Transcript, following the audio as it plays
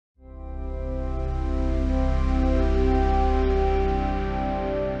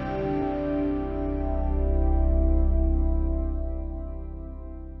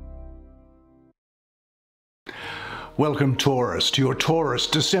Welcome, Taurus, to your Taurus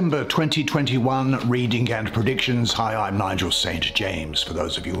December 2021 reading and predictions. Hi, I'm Nigel Saint James. For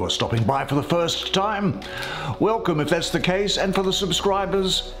those of you who are stopping by for the first time, welcome if that's the case. And for the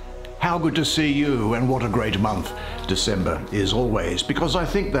subscribers, how good to see you, and what a great month December is always. Because I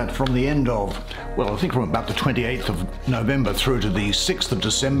think that from the end of, well, I think from about the 28th of November through to the 6th of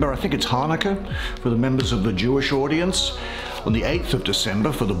December, I think it's Hanukkah for the members of the Jewish audience. On the 8th of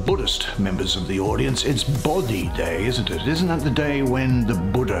December, for the Buddhist members of the audience, it's Bodhi Day, isn't it? Isn't that the day when the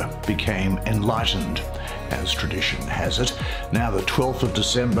Buddha became enlightened, as tradition has it? Now, the 12th of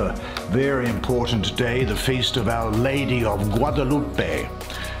December, very important day, the feast of Our Lady of Guadalupe.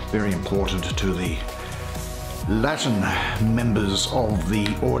 Very important to the Latin members of the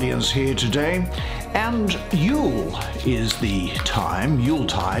audience here today. And Yule is the time.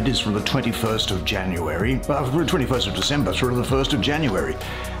 Yuletide is from the 21st of January, from the 21st of December through to the 1st of January.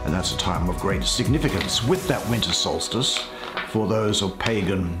 And that's a time of great significance with that winter solstice for those of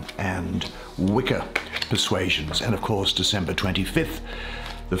pagan and Wicca persuasions. And of course, December 25th,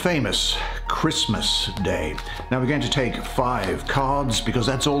 the famous Christmas Day. Now we're going to take 5 cards because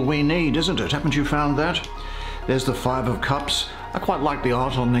that's all we need, isn't it? Haven't you found that? There's the 5 of Cups. I quite like the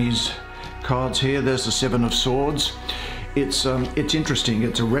art on these cards here. There's the 7 of Swords. It's interesting,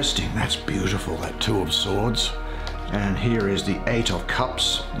 it's arresting. That's beautiful, that 2 of Swords. And here is the 8 of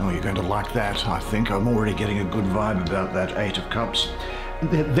Cups. Oh, you're going to like that, I think. I'm already getting a good vibe about that 8 of Cups.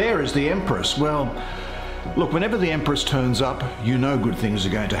 There is the Empress. Well, look, whenever the Empress turns up, you know good things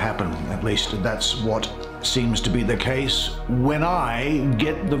are going to happen. At least that's what seems to be the case when I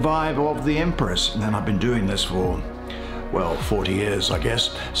get the vibe of the Empress. And I've been doing this for, well, 40 years, I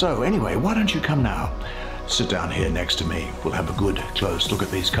guess. So anyway, why don't you come now? Sit down here next to me. We'll have a good close look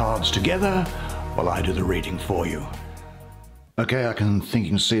at these cards together while I do the reading for you. Okay, I can think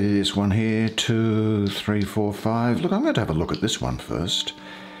you can see this one here, 2, 3, 4, 5. Look, I'm going to have a look at this one first.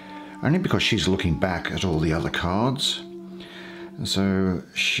 Only because she's looking back at all the other cards. So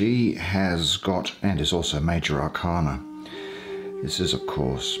she has got, and is also Major Arcana. This is, of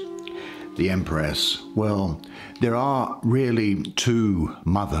course, the Empress. Well, there are really 2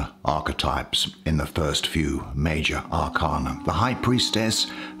 mother archetypes in the first few Major Arcana. The High Priestess,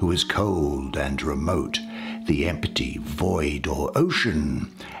 who is cold and remote, the empty void or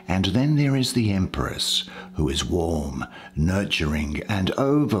ocean. And then there is the Empress, who is warm, nurturing, and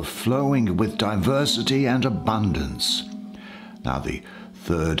overflowing with diversity and abundance. Now, the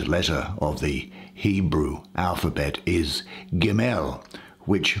 3rd letter of the Hebrew alphabet is Gimel,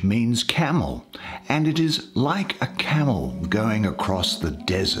 which means camel. And it is like a camel going across the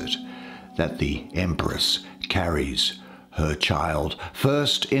desert that the Empress carries her child,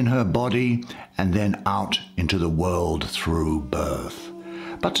 first in her body and then out into the world through birth.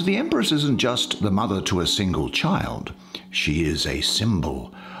 But the Empress isn't just the mother to a single child. She is a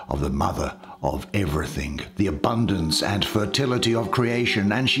symbol of the mother of everything, the abundance and fertility of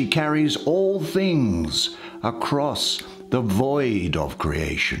creation, and she carries all things across the void of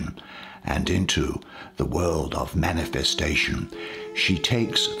creation and into the world of manifestation. She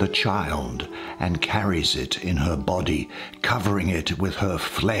takes the child and carries it in her body, covering it with her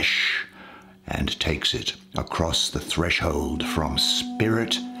flesh, and takes it across the threshold from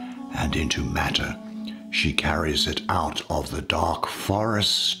spirit and into matter. She carries it out of the dark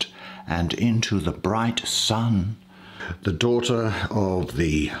forest and into the bright sun. The daughter of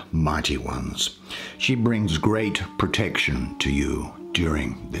the mighty ones. She brings great protection to you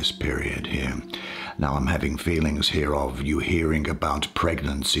during this period here. Now, I'm having feelings here of you hearing about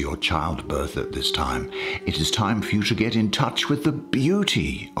pregnancy or childbirth at this time. It is time for you to get in touch with the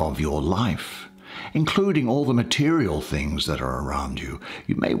beauty of your life, including all the material things that are around you.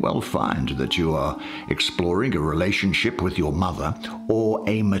 You may well find that you are exploring a relationship with your mother or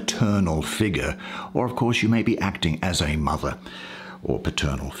a maternal figure, or of course you may be acting as a mother or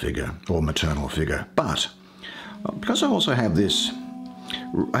paternal figure or maternal figure. But because I also have this,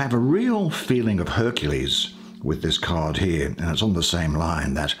 I have a real feeling of Hercules with this card here, and it's on the same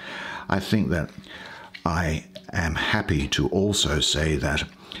line, that I think that I am happy to also say that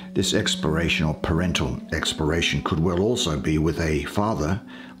this exploration or parental exploration could well also be with a father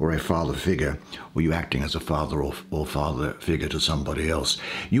or a father figure, or you acting as a father or father figure to somebody else.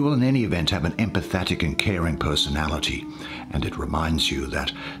 You will in any event have an empathetic and caring personality, and it reminds you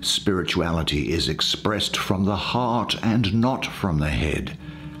that spirituality is expressed from the heart and not from the head.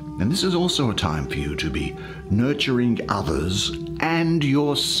 And this is also a time for you to be nurturing others and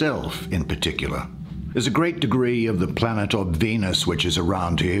yourself in particular. There's a great degree of the planet of Venus which is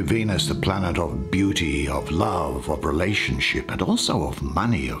around here. Venus, the planet of beauty, of love, of relationship, and also of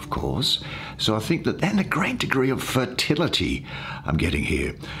money, of course. So I think that, and a great degree of fertility I'm getting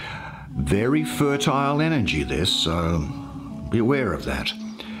here. Very fertile energy, this, so be aware of that.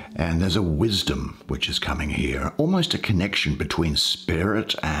 And there's a wisdom which is coming here, almost a connection between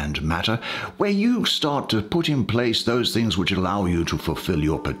spirit and matter, where you start to put in place those things which allow you to fulfill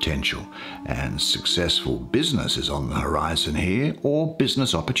your potential. And successful business is on the horizon here, or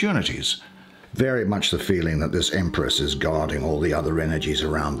business opportunities. Very much the feeling that this Empress is guarding all the other energies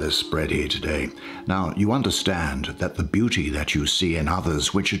around this spread here today. Now, you understand that the beauty that you see in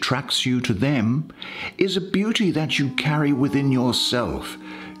others which attracts you to them is a beauty that you carry within yourself.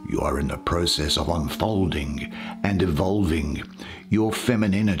 You are in the process of unfolding and evolving your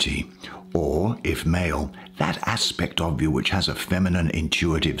femininity, or, if male, that aspect of you which has a feminine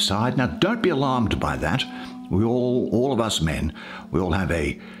intuitive side. Now, don't be alarmed by that. We all of us men, we all have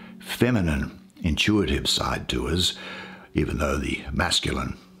a feminine intuitive side to us, even though the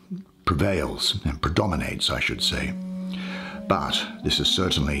masculine prevails and predominates, I should say. But this is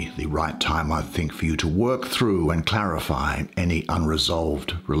certainly the right time, I think, for you to work through and clarify any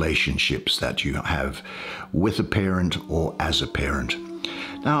unresolved relationships that you have with a parent or as a parent.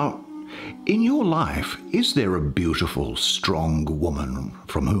 Now, in your life, is there a beautiful, strong woman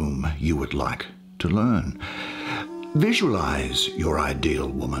from whom you would like to learn? Visualize your ideal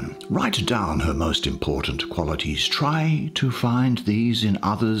woman. Write down her most important qualities. Try to find these in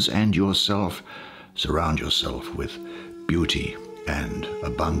others and yourself. Surround yourself with beauty and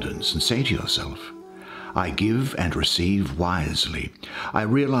abundance, and say to yourself, I give and receive wisely. I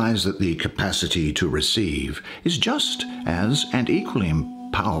realize that the capacity to receive is just as and equally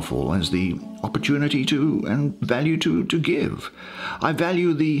powerful as the opportunity to and value to give. I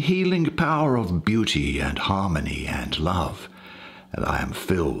value the healing power of beauty and harmony and love, and I am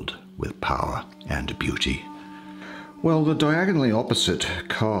filled with power and beauty. Well, the diagonally opposite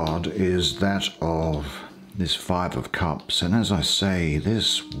card is that of this Five of Cups, and as I say,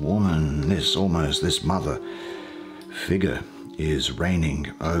 this woman, this mother figure is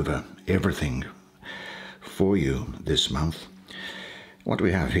reigning over everything for you this month. What do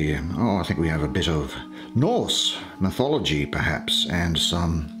we have here? Oh, I think we have a bit of Norse mythology, perhaps, and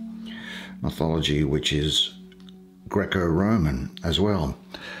some mythology which is Greco-Roman as well.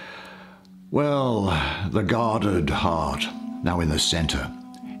 Well, the guarded heart. Now in the center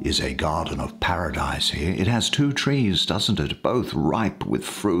is a garden of paradise here. It has two trees, doesn't it? Both ripe with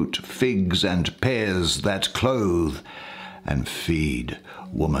fruit, figs and pears that clothe and feed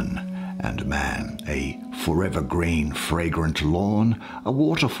woman and man. A forever green, fragrant lawn, a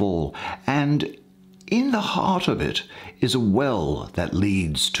waterfall, and in the heart of it is a well that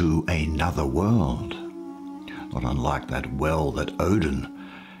leads to another world. Not unlike that well that Odin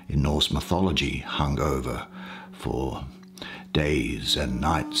in Norse mythology hung over for days and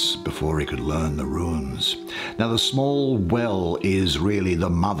nights before he could learn the runes. Now the small well is really the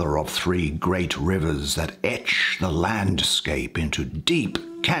mother of three great rivers that etch the landscape into deep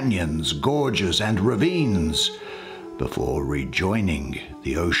canyons, gorges and ravines before rejoining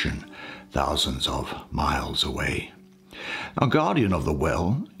the ocean thousands of miles away. Our guardian of the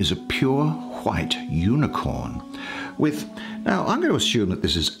well is a pure white unicorn with, now I'm going to assume that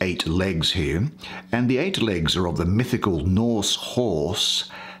this is 8 legs here, and the 8 legs are of the mythical Norse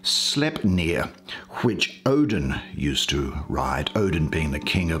horse Sleipnir, which Odin used to ride, Odin being the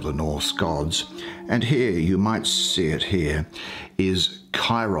king of the Norse gods. And here, you might see it here, is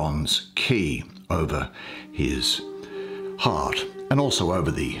Chiron's key over his heart, and also over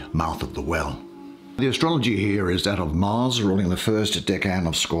the mouth of the well. The astrology here is that of Mars ruling the first decan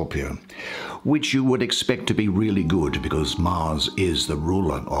of Scorpio, which you would expect to be really good because Mars is the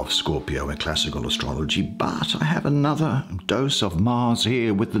ruler of Scorpio in classical astrology. But I have another dose of Mars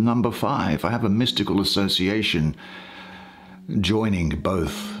here with the number 5. I have a mystical association joining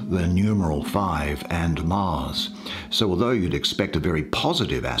both the numeral 5 and Mars. So although you'd expect a very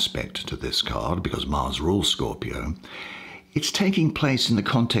positive aspect to this card because Mars rules Scorpio, it's taking place in the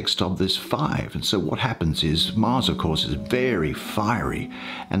context of this 5. And so what happens is Mars, of course, is very fiery,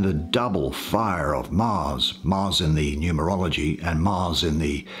 and the double fire of Mars in the numerology and Mars in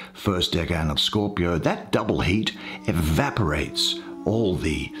the first decan of Scorpio, that double heat evaporates all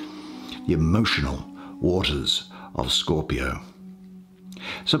the emotional waters of Scorpio.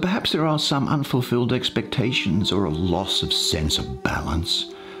 So perhaps there are some unfulfilled expectations or a loss of sense of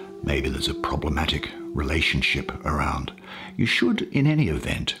balance. Maybe there's a problematic relationship around. You should, in any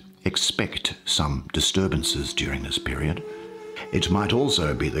event, expect some disturbances during this period. It might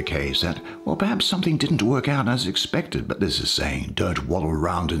also be the case that, well, perhaps something didn't work out as expected, but this is saying don't wallow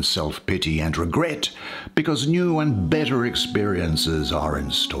around in self-pity and regret, because new and better experiences are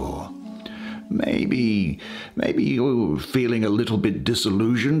in store. Maybe you're feeling a little bit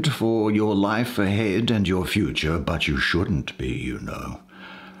disillusioned for your life ahead and your future, but you shouldn't be, you know.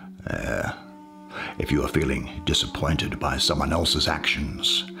 If you are feeling disappointed by someone else's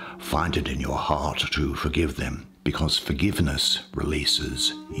actions, find it in your heart to forgive them, because forgiveness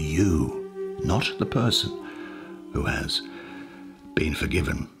releases you, not the person who has been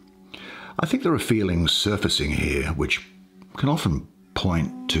forgiven. I think there are feelings surfacing here which can often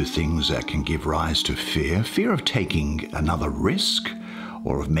point to things that can give rise to fear. Fear of taking another risk,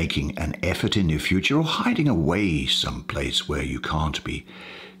 or of making an effort in your future, or hiding away someplace where you can't be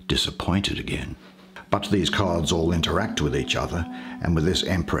disappointed again. But these cards all interact with each other, and with this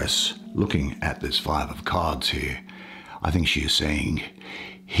Empress looking at this Five of Cards here, I think she is saying,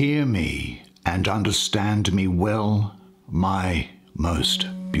 hear me and understand me well, my most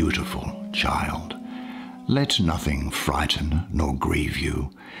beautiful child. Let nothing frighten nor grieve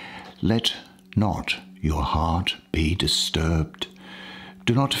you. Let not your heart be disturbed.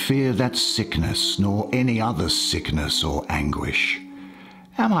 Do not fear that sickness, nor any other sickness or anguish.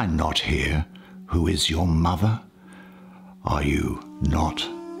 Am I not here, who is your mother? Are you not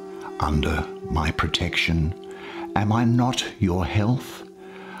under my protection? Am I not your health?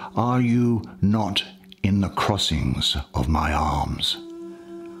 Are you not in the crossings of my arms?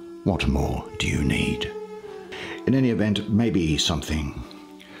 What more do you need? In any event, maybe something.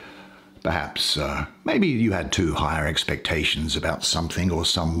 Perhaps, maybe you had too higher expectations about something or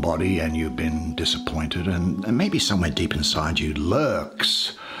somebody and you've been disappointed, and maybe somewhere deep inside you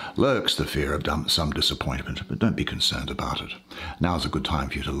lurks the fear of some disappointment, but don't be concerned about it. Now's a good time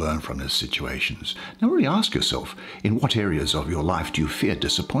for you to learn from these situations. Now really ask yourself, in what areas of your life do you fear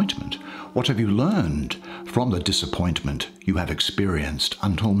disappointment? What have you learned from the disappointment you have experienced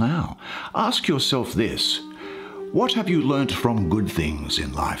until now? Ask yourself this: what have you learnt from good things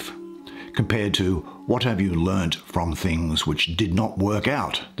in life, compared to what have you learnt from things which did not work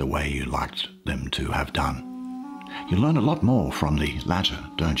out the way you liked them to have done? You learn a lot more from the latter,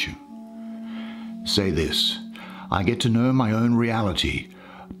 don't you? Say this: I get to know my own reality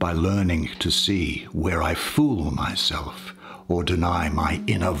by learning to see where I fool myself or deny my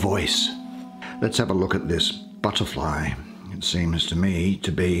inner voice. Let's have a look at this butterfly. It seems to me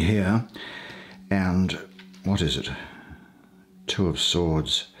to be here. And what is it? Two of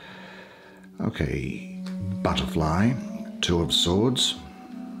Swords. Okay, butterfly, Two of Swords.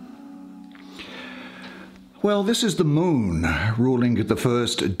 Well, this is the moon ruling the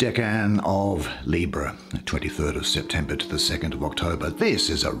first decan of Libra, 23rd of September to the 2nd of October.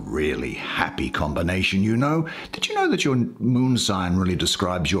 This is a really happy combination, you know. Did you know that your moon sign really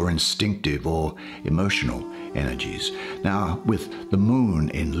describes your instinctive or emotional energies? Now, with the moon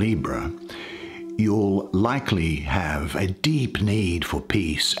in Libra, you'll likely have a deep need for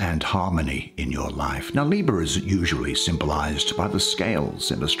peace and harmony in your life. Now, Libra is usually symbolized by the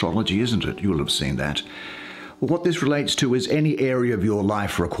scales in astrology, isn't it? You'll have seen that. Well, what this relates to is any area of your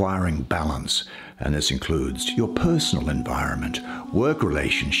life requiring balance, and this includes your personal environment, work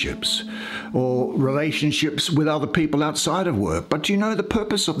relationships, or relationships with other people outside of work. But you know, the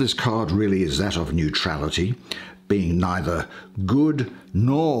purpose of this card really is that of neutrality, being neither good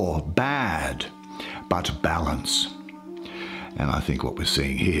nor bad, but balance. And I think what we're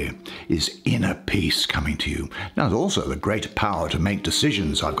seeing here is inner peace coming to you. Now, there's also the great power to make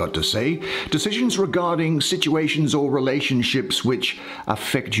decisions, I've got to say. Decisions regarding situations or relationships which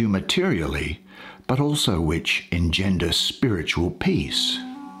affect you materially, but also which engender spiritual peace.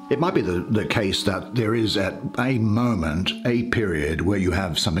 It might be the case that there is at a moment, a period, where you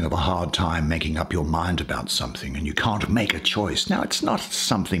have something of a hard time making up your mind about something and you can't make a choice. Now, it's not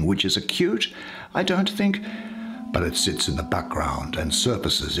something which is acute, I don't think, but it sits in the background and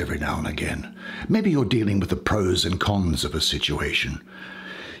surfaces every now and again. Maybe you're dealing with the pros and cons of a situation.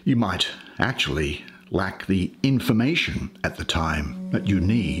 You might actually lack the information at the time that you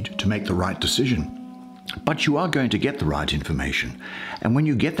need to make the right decision. But you are going to get the right information. And when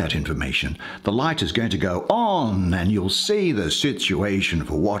you get that information, the light is going to go on and you'll see the situation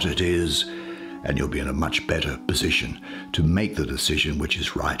for what it is, and you'll be in a much better position to make the decision which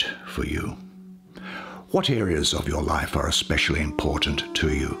is right for you. What areas of your life are especially important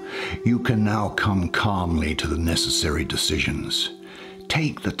to you? You can now come calmly to the necessary decisions.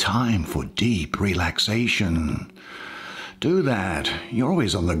 Take the time for deep relaxation. Do that. You're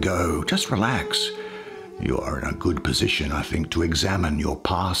always on the go. Just relax. You are in a good position, I think, to examine your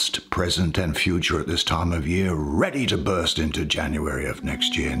past, present and future at this time of year, ready to burst into January of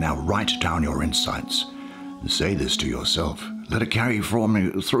next year. Now write down your insights and say this to yourself. Let it carry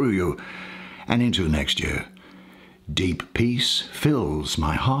through you and into next year. Deep peace fills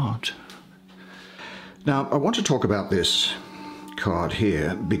my heart. Now, I want to talk about this card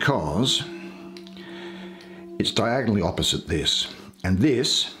here because it's diagonally opposite this. And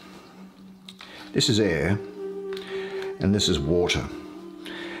this is air, and this is water.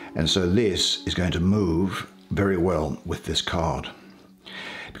 And so this is going to move very well with this card.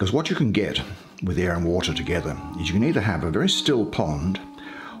 Because what you can get with air and water together is you can either have a very still pond,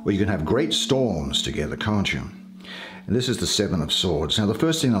 or you can have great storms together, can't you? And this is the Seven of Swords. Now, the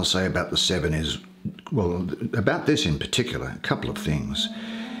first thing I'll say about the Seven is, well, about this in particular, a couple of things,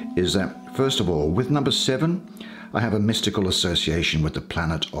 is that, first of all, with number 7, I have a mystical association with the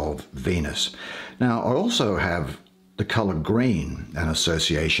planet of Venus. Now, I also have the color green, an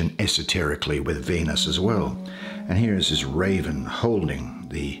association esoterically with Venus as well. And here is this raven holding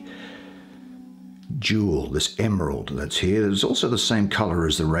the jewel, this emerald that's here. It's also the same color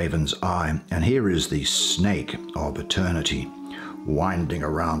as the raven's eye. And here is the snake of eternity winding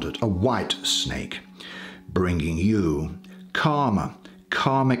around it, a white snake, bringing you karma,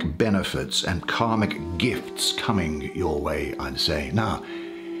 karmic benefits and karmic gifts coming your way, I'd say. Now,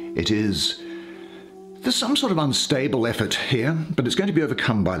 there's some sort of unstable effort here, but it's going to be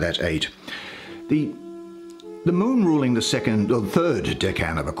overcome by that 8. The moon ruling the third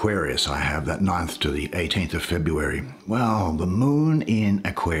decan of Aquarius, I have that 9th to the 18th of February. Well, the moon in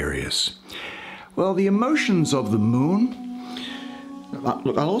Aquarius. Well, the emotions of the moon.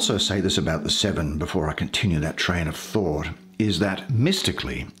 Look, I'll also say this about the 7 before I continue that train of thought, is that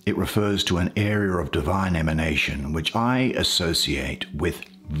mystically it refers to an area of divine emanation which I associate with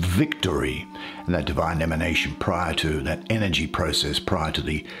victory, and that divine emanation prior to that energy process, prior to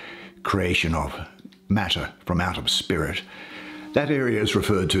the creation of matter from out of spirit. That area is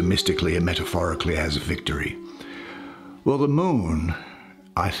referred to mystically and metaphorically as victory. Well, the moon,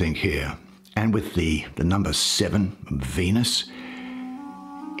 I think here, and with the number 7, Venus,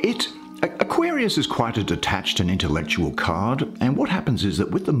 Aquarius is quite a detached and intellectual card, and what happens is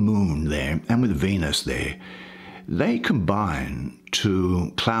that with the moon there and with Venus there, they combine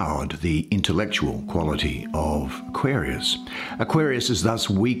to cloud the intellectual quality of Aquarius. Aquarius is thus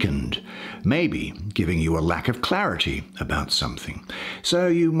weakened, maybe giving you a lack of clarity about something. So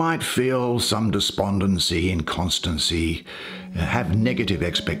you might feel some despondency, inconstancy, have negative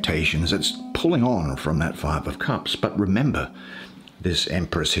expectations. It's pulling on from that 5 of Cups. But remember, this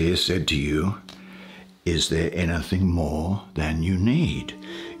Empress here said to you, is there anything more than you need?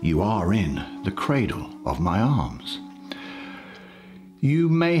 You are in the cradle of my arms. You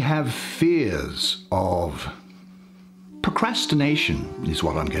may have fears of procrastination, is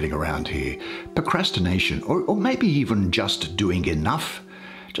what I'm getting around here. Procrastination, or maybe even just doing enough,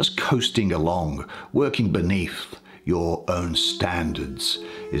 just coasting along, working beneath your own standards,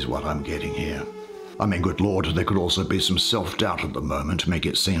 is what I'm getting here. I mean, good Lord, there could also be some self-doubt at the moment to make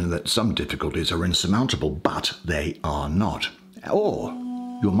it seem that some difficulties are insurmountable, but they are not. Or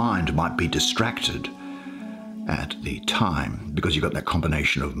your mind might be distracted at the time because you've got that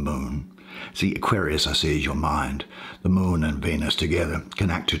combination of moon. See, Aquarius, I see, is your mind. The moon and Venus together can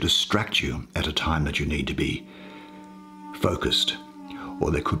act to distract you at a time that you need to be focused.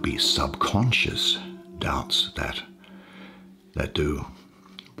 Or there could be subconscious doubts that do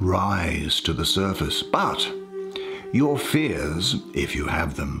rise to the surface. But your fears, if you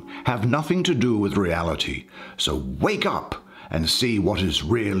have them, have nothing to do with reality. So wake up and see what is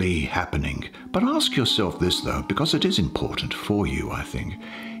really happening. But ask yourself this, though, because it is important for you, I think.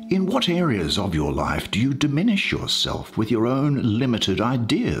 In what areas of your life do you diminish yourself with your own limited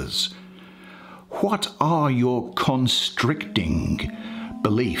ideas? What are your constricting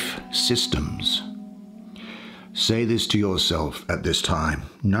belief systems? Say this to yourself at this time,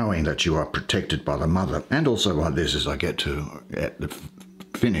 knowing that you are protected by the Mother, and also by this as I get to at the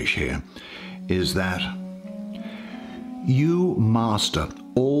finish here, is that you master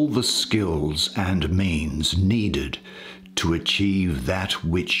all the skills and means needed to achieve that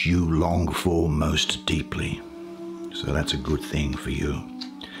which you long for most deeply. So that's a good thing for you.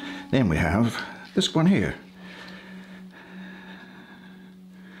 Then we have this one here.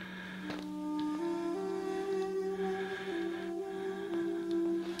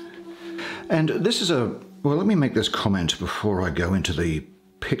 And this is well, let me make this comment before I go into the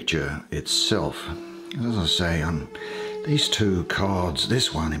picture itself. As I say, I'm These two cards,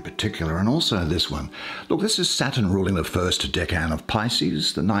 this one in particular, and also this one. Look, this is Saturn ruling the first decan of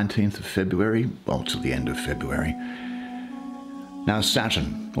Pisces, the 19th of February, well, to the end of February. Now,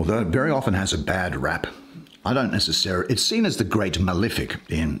 Saturn, although it very often has a bad rap, it's seen as the great malefic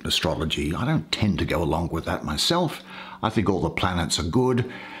in astrology. I don't tend to go along with that myself. I think all the planets are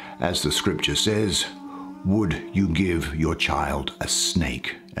good. As the scripture says, would you give your child a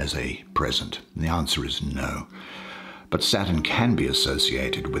snake as a present? And the answer is no. But Saturn can be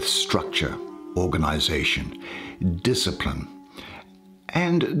associated with structure, organization, discipline.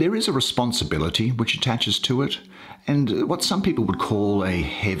 And there is a responsibility which attaches to it, and what some people would call a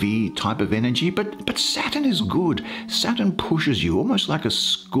heavy type of energy, but Saturn is good. Saturn pushes you almost like a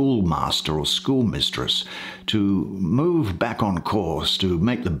schoolmaster or schoolmistress to move back on course, to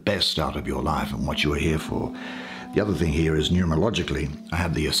make the best out of your life and what you are here for. The other thing here is numerologically, I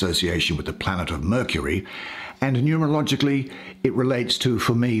have the association with the planet of Mercury, and numerologically it relates to,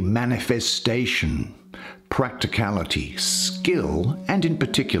 for me, manifestation, practicality, skill, and in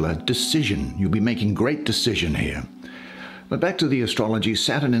particular, decision. You'll be making great decision here. But back to the astrology,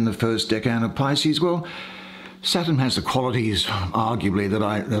 Saturn in the first decan of Pisces, well, Saturn has the qualities, arguably, that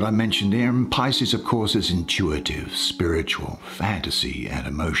I mentioned there. And Pisces, of course, is intuitive, spiritual, fantasy, and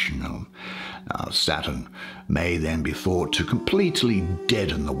emotional. Now, Saturn may then be thought to completely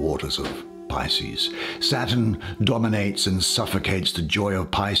deaden the waters of Pisces. Saturn dominates and suffocates the joy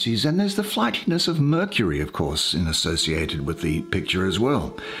of Pisces, and there's the flightiness of Mercury, of course, associated with the picture as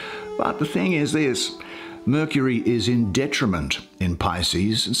well. But the thing is this, Mercury is in detriment in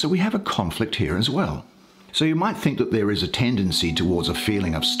Pisces, and so we have a conflict here as well. So you might think that there is a tendency towards a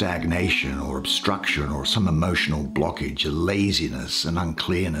feeling of stagnation or obstruction or some emotional blockage, a laziness, an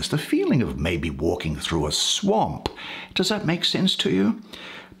unclearness, the feeling of maybe walking through a swamp. Does that make sense to you?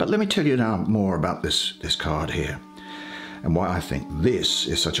 But let me tell you now more about this card here and why I think this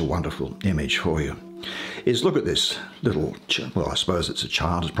is such a wonderful image for you. Is look at this little, well, I suppose it's a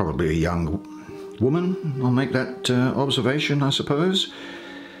child, it's probably a young woman, I'll make that observation, I suppose,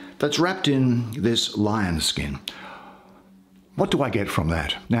 that's wrapped in this lion skin. What do I get from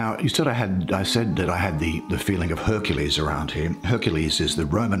that? Now, I said that I had the feeling of Hercules around here. Hercules is the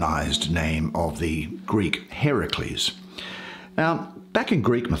Romanized name of the Greek Heracles. Now, back in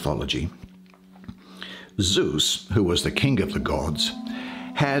Greek mythology, Zeus, who was the king of the gods,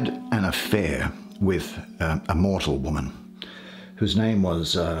 had an affair with a mortal woman whose name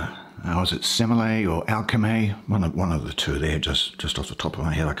was it Semele or Alchemy? One of the two there, just off the top of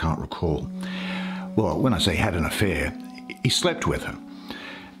my head, I can't recall. Well, when I say had an affair, he slept with her.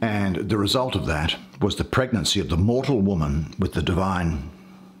 And the result of that was the pregnancy of the mortal woman with the divine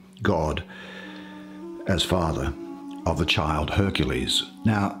god as father of the child Hercules.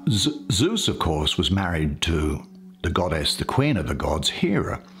 Now, Zeus, of course, was married to the goddess, the queen of the gods,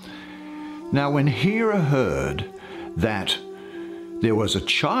 Hera. Now, when Hera heard that there was a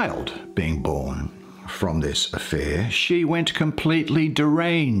child being born from this affair, she went completely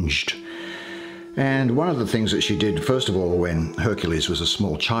deranged. And one of the things that she did, first of all, when Hercules was a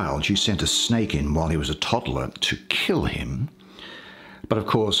small child, she sent a snake in while he was a toddler to kill him. But of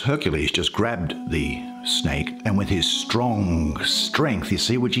course, Hercules just grabbed the snake, and with his strong strength, you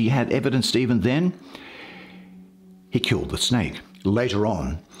see, which he had evidenced even then, he killed the snake. Later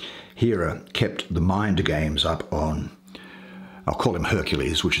on, Hera kept the mind games up on, I'll call him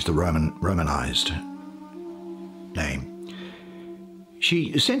Hercules, which is the Romanized name.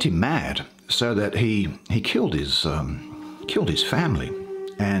 She sent him mad so that he killed his family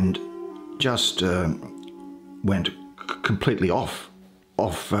and just went completely off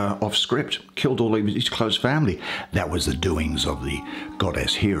script, killed all of his close family. That was the doings of the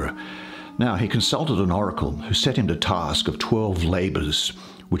goddess Hera. Now, he consulted an oracle who set him to task of 12 labors,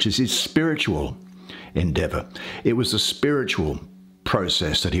 which is his spiritual endeavor. It was the spiritual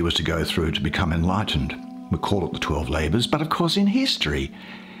process that he was to go through to become enlightened. We call it the 12 labors, but of course in history,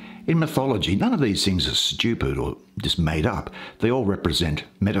 in mythology, none of these things are stupid or just made up. They all represent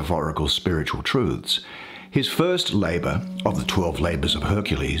metaphorical spiritual truths. His first labor of the 12 labors of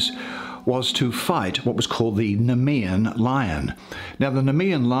Hercules was to fight what was called the Nemean lion. Now, the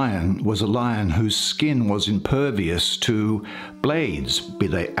Nemean lion was a lion whose skin was impervious to blades, be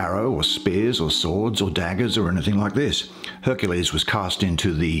they arrow or spears or swords or daggers or anything like this. Hercules was cast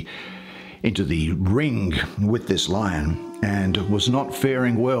into the ring with this lion and was not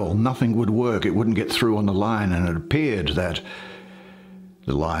faring well. Nothing would work. It wouldn't get through on the lion, and it appeared that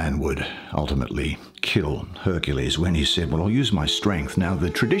the lion would ultimately kill Hercules when he said, well, I'll use my strength. Now,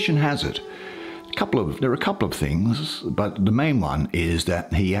 the tradition has it, are a couple of things, but the main one is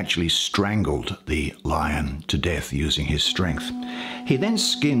that he actually strangled the lion to death using his strength. He then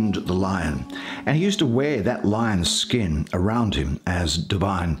skinned the lion, and he used to wear that lion's skin around him as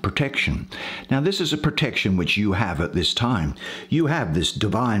divine protection. Now, this is a protection which you have at this time. You have this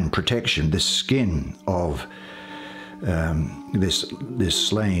divine protection, this skin of this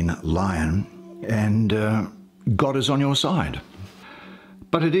slain lion, and God is on your side.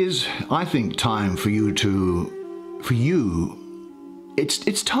 But it is, I think, time for you,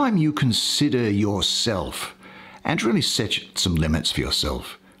 it's time you consider yourself and really set some limits for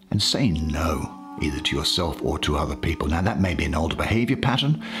yourself and say no, either to yourself or to other people. Now, that may be an older behavior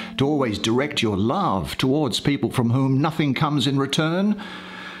pattern, to always direct your love towards people from whom nothing comes in return.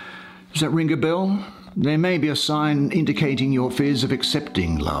 Does that ring a bell? There may be a sign indicating your fears of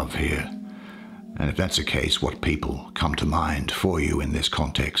accepting love here. And if that's the case, what people come to mind for you in this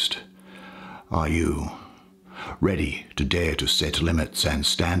context? Are you ready to dare to set limits and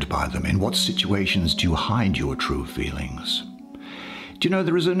stand by them? In what situations do you hide your true feelings? Do you know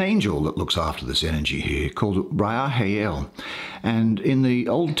there is an angel that looks after this energy here called bracha? And in the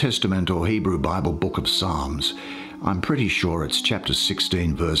Old Testament or Hebrew Bible book of Psalms, I'm pretty sure it's chapter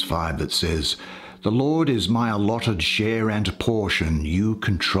 16, verse 5 that says, "The Lord is my allotted share and portion, you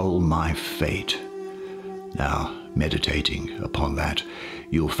control my fate." Now, meditating upon that,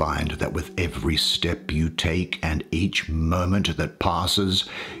 you'll find that with every step you take and each moment that passes,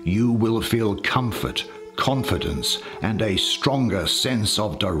 you will feel comfort, confidence, and a stronger sense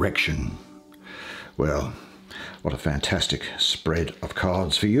of direction. Well, what a fantastic spread of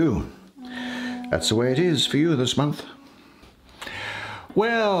cards for you. That's the way it is for you this month.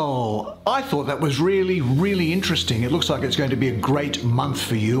 Well, I thought that was really, really interesting. It looks like it's going to be a great month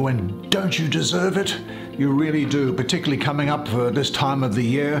for you, and don't you deserve it? You really do, particularly coming up for this time of the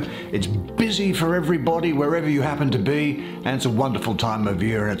year. It's busy for everybody, wherever you happen to be, and it's a wonderful time of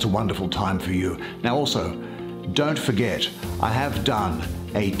year, and it's a wonderful time for you. Now also, don't forget, I have done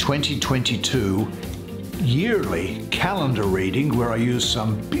a 2022 yearly calendar reading where I use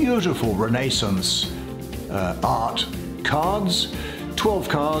some beautiful Renaissance art cards. 12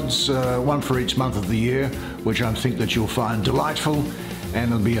 cards, one for each month of the year, which I think that you'll find delightful,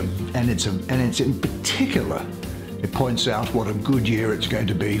 and it's in particular, it points out what a good year it's going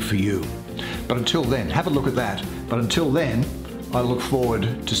to be for you. But until then, have a look at that. But until then, I look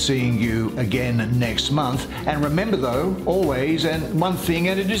forward to seeing you again next month. And remember though, always, and one thing,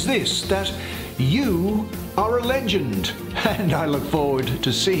 and it is this, that you are a legend. And I look forward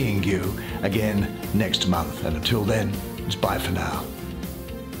to seeing you again next month. And until then, it's bye for now.